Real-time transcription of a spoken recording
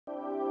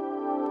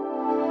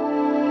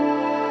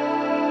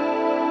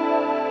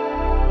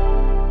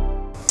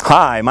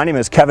Hi, my name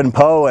is Kevin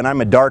Poe and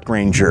I'm a Dark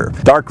Ranger.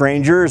 Dark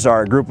Rangers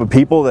are a group of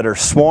people that are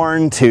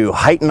sworn to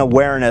heighten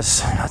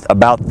awareness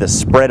about the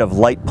spread of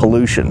light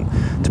pollution,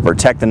 to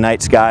protect the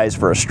night skies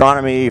for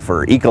astronomy,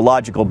 for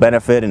ecological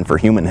benefit, and for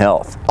human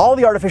health. All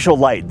the artificial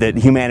light that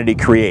humanity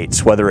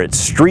creates, whether it's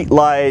street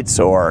lights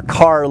or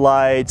car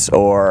lights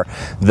or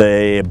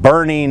the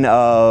burning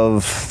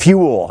of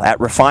fuel at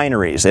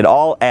refineries, it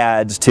all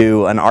adds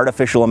to an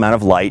artificial amount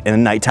of light in a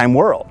nighttime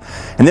world.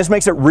 And this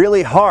makes it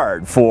really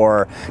hard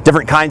for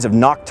different kinds of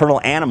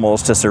nocturnal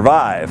animals to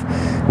survive.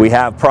 We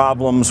have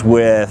problems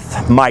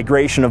with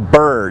migration of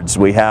birds.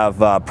 We have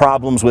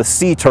problems with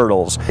sea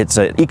turtles. It's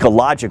an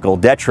ecological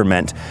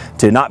detriment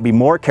to not be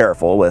more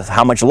careful with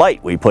how much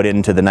light we put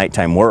into the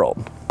nighttime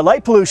world.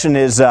 Light pollution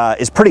is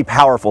pretty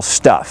powerful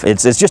stuff.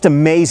 It's just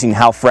amazing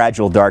how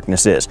fragile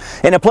darkness is.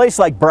 In a place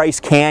like Bryce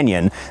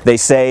Canyon, they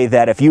say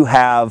that if you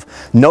have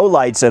no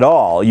lights at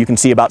all, you can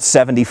see about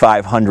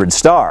 7,500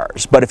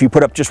 stars. But if you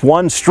put up just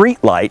one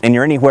street light and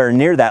you're anywhere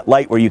near that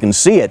light where you can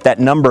see it, that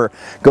number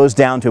goes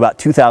down to about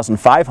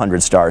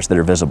 2,500 stars that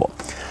are visible.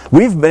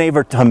 We've been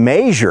able to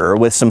measure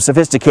with some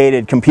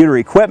sophisticated computer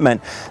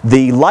equipment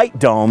the light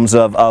domes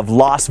of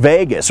Las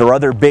Vegas or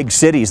other big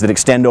cities that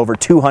extend over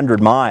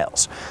 200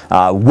 miles.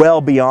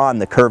 Well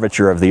beyond the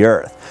curvature of the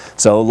Earth.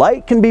 So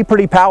light can be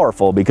pretty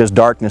powerful because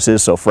darkness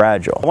is so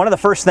fragile. One of the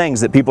first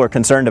things that people are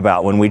concerned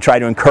about when we try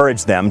to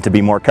encourage them to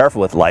be more careful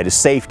with light is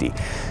safety.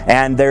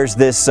 And there's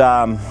this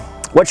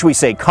what should we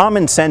say,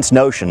 common sense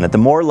notion that the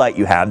more light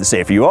you have, the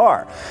safer you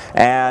are.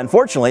 And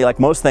fortunately, like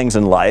most things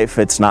in life,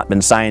 it's not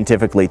been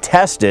scientifically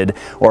tested,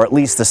 or at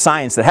least the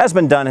science that has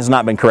been done has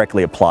not been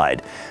correctly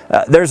applied.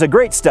 There's a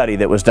great study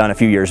that was done a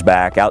few years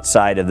back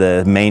outside of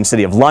the main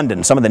city of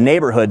London, some of the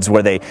neighborhoods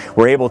where they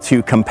were able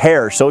to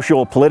compare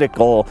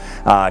socio-political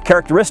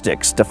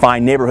characteristics to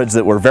find neighborhoods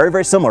that were very,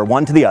 very similar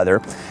one to the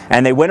other.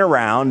 And they went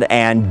around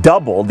and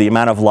doubled the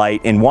amount of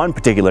light in one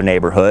particular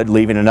neighborhood,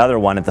 leaving another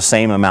one at the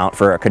same amount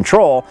for a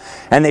control.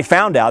 And they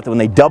found out that when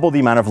they doubled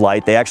the amount of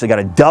light, they actually got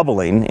a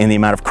doubling in the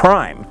amount of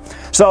crime.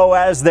 So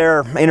as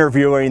they're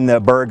interviewing the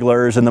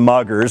burglars and the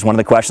muggers, one of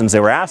the questions they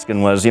were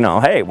asking was, you know,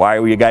 hey, why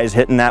were you guys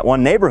hitting that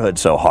one neighborhood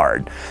so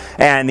hard?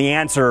 And the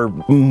answer,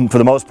 for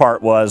the most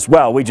part, was,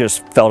 well, we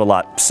just felt a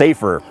lot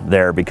safer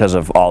there because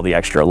of all the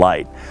extra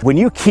light. When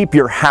you keep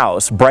your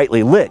house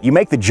brightly lit, you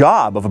make the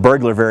job of a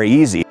burglar very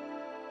easy.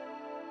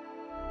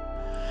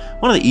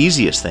 One of the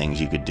easiest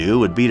things you could do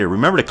would be to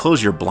remember to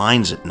close your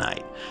blinds at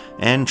night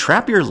and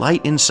trap your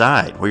light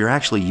inside where you're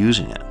actually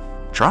using it.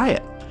 Try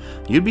it.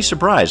 You'd be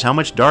surprised how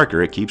much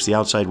darker it keeps the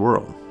outside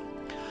world.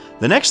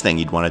 The next thing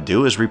you'd want to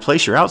do is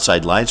replace your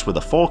outside lights with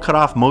a full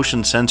cutoff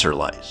motion sensor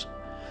lights,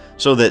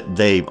 so that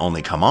they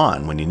only come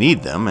on when you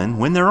need them, and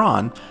when they're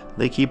on,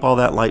 they keep all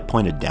that light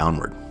pointed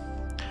downward.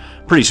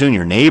 Pretty soon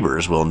your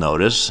neighbors will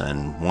notice,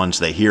 and once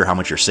they hear how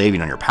much you're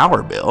saving on your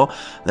power bill,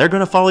 they're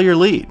going to follow your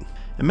lead.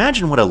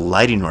 Imagine what a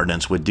lighting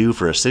ordinance would do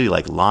for a city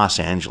like Los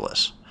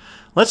Angeles.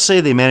 Let's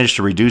say they managed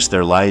to reduce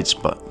their lights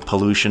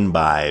pollution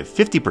by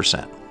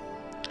 50%.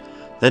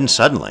 Then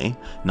suddenly,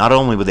 not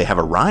only would they have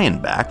Orion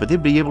back, but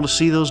they'd be able to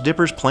see those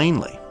dippers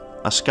plainly.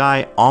 A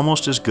sky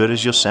almost as good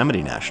as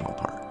Yosemite National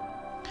Park.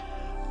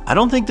 I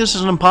don't think this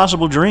is an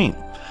impossible dream.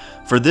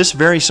 For this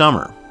very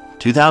summer,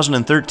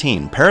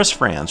 2013, Paris,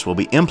 France will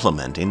be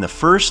implementing the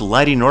first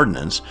lighting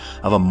ordinance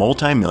of a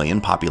multi-million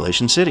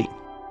population city.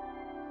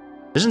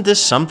 Isn't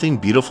this something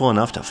beautiful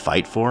enough to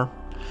fight for?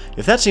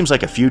 If that seems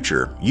like a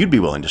future you'd be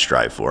willing to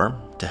strive for,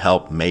 to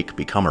help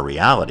become a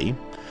reality,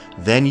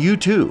 then you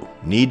too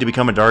need to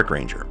become a Dark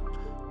Ranger.